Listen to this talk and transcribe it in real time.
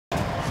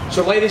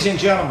So ladies and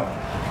gentlemen,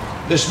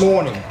 this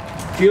morning,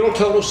 Fuel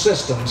Total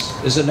Systems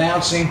is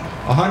announcing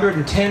a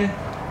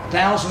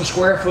 110,000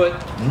 square foot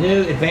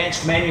new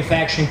advanced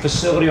manufacturing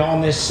facility on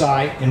this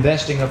site,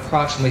 investing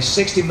approximately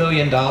 $60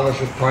 million of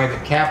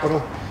private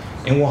capital,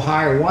 and will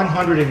hire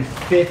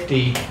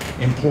 150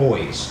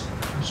 employees.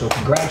 So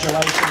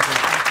congratulations. And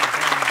thank you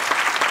very much.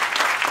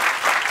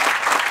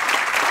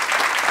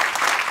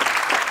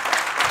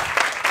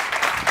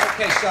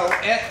 Okay, so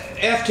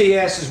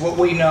FTS is what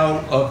we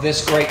know of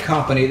this great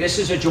company. This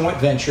is a joint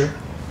venture.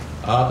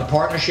 The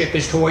partnership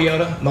is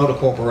Toyota Motor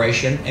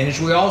Corporation, and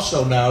as we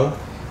also know,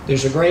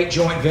 there's a great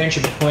joint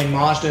venture between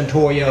Mazda and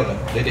Toyota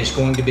that is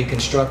going to be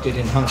constructed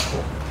in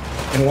Huntsville.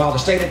 And while the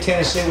state of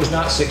Tennessee was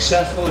not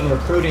successful in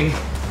recruiting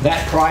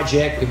that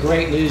project, the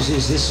great news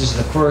is this is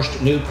the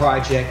first new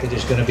project that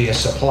is going to be a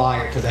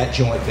supplier to that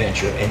joint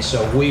venture. And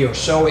so we are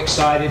so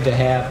excited to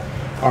have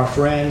our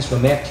friends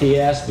from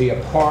FTS be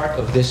a part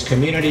of this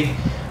community.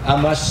 I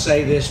must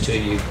say this to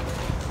you.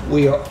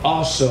 We are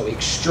also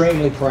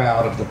extremely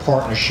proud of the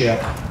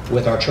partnership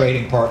with our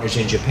trading partners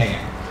in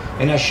Japan.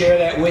 And I share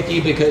that with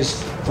you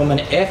because from an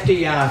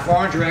FDI,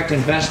 foreign direct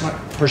investment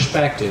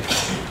perspective,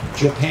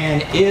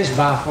 Japan is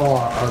by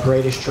far our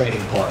greatest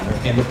trading partner.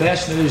 And the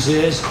best news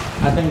is,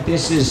 I think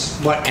this is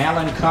what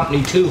Allen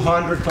Company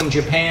 200 from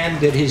Japan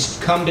that has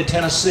come to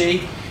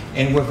Tennessee,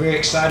 and we're very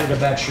excited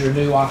about your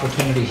new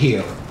opportunity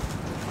here.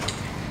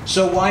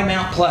 So why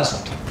Mount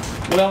Pleasant?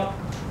 Well,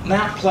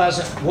 Mount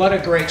Pleasant, what a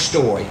great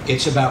story.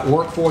 It's about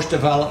workforce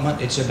development.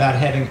 It's about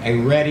having a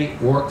ready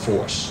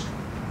workforce.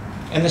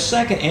 And the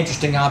second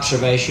interesting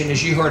observation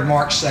is you heard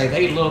Mark say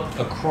they looked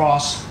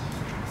across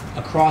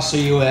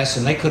the U.S.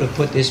 and they could have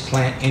put this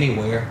plant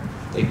anywhere.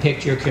 They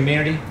picked your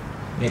community,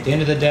 and at the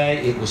end of the day,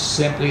 it was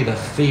simply the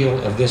feel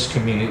of this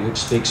community which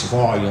speaks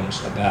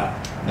volumes about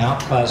Mount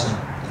Pleasant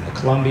and the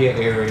Columbia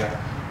area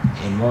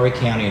in Maury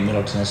County in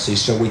Middle Tennessee.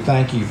 So we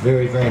thank you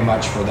very, very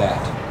much for that.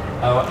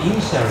 Our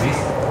initial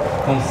list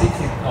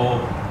consisted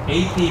of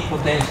 80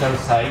 potential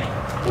sites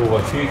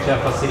for future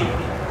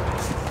facility.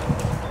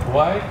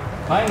 While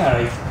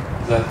finalizing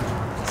the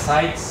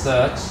site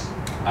search,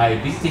 I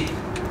visited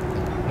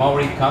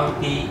Maury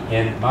County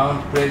and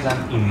Mount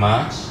Pleasant in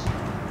March.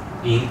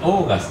 In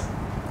August,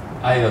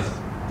 I was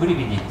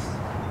privileged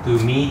to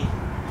meet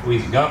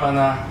with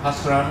Governor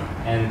Haslam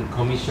and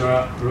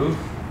Commissioner Roof,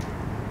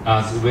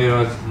 as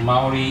well as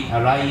Maury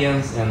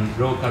Alliance and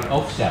local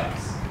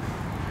officials.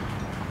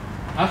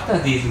 After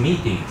these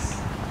meetings,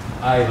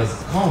 I was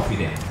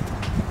confident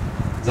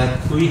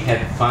that we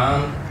had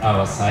found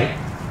our site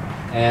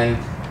and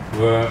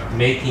were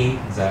making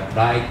the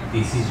right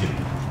decision.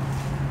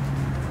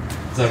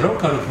 The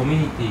local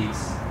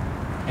community's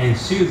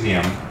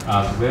enthusiasm,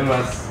 as well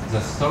as the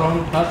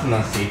strong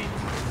partnership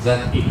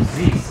that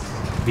exists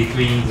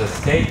between the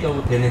state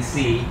of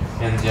Tennessee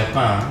and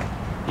Japan,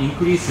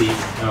 increases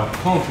our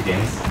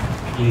confidence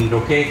in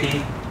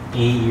locating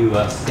in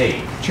your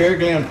state. Cherry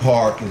Glen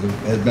Park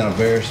has been a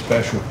very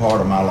special part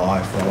of my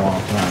life for a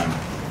long time.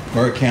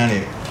 Maury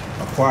County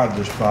acquired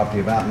this property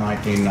about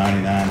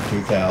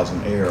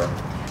 1999-2000 era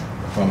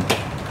from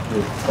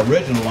the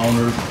original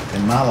owners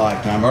in my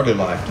lifetime, early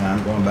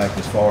lifetime, going back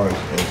as far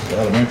as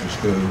elementary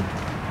school,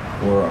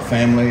 were a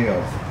family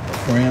of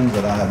friends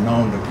that I have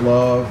known to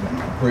love and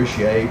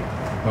appreciate,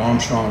 the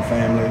Armstrong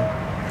family.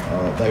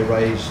 They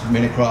raised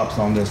many crops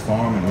on this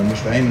farm, and when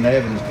Mr. Eamon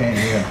Evans came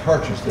here and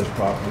purchased this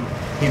property,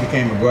 he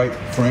became a great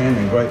friend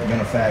and great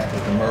benefactor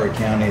to Maury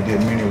County and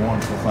did many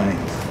wonderful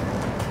things.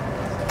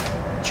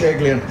 Cherry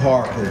Glen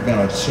Park has been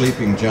a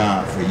sleeping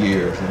giant for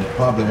years, and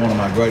probably one of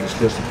my greatest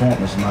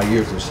disappointments in my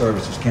years of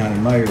service as county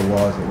mayor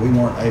was that we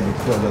weren't able to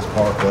fill this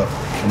park up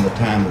in the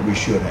time that we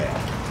should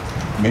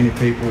have. Many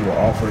people were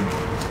offered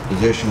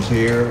positions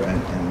here,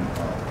 and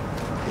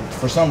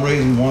for some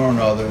reason, one or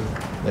another,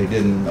 they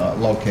didn't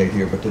locate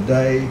here. But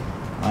today,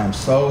 I am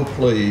so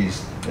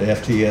pleased that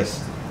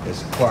FTS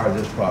has acquired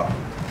this property.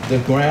 The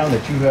ground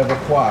that you have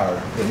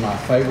acquired is my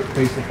favorite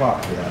piece of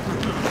property out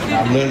here. And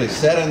I've literally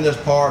sat in this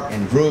park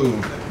and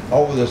drove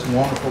over this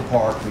wonderful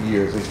park for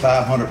years. There's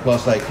 500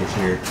 plus acres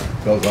here.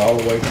 It goes all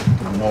the way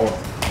to the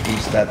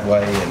northeast that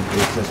way, and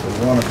it's just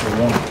a wonderful,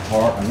 wonderful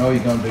park. I know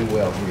you're going to do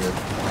well here.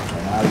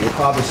 And you'll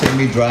probably see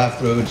me drive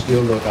through and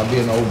still look. I'll be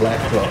an old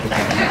black truck.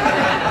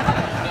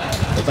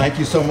 But thank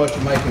you so much for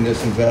making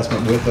this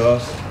investment with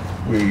us.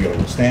 We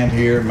will stand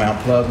here, Mount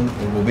Pleasant.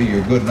 We will be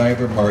your good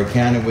neighbor. Maury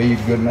County will be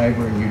your good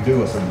neighbor, and you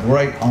do us a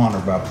great honor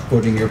by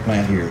putting your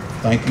plant here.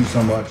 Thank you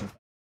so much.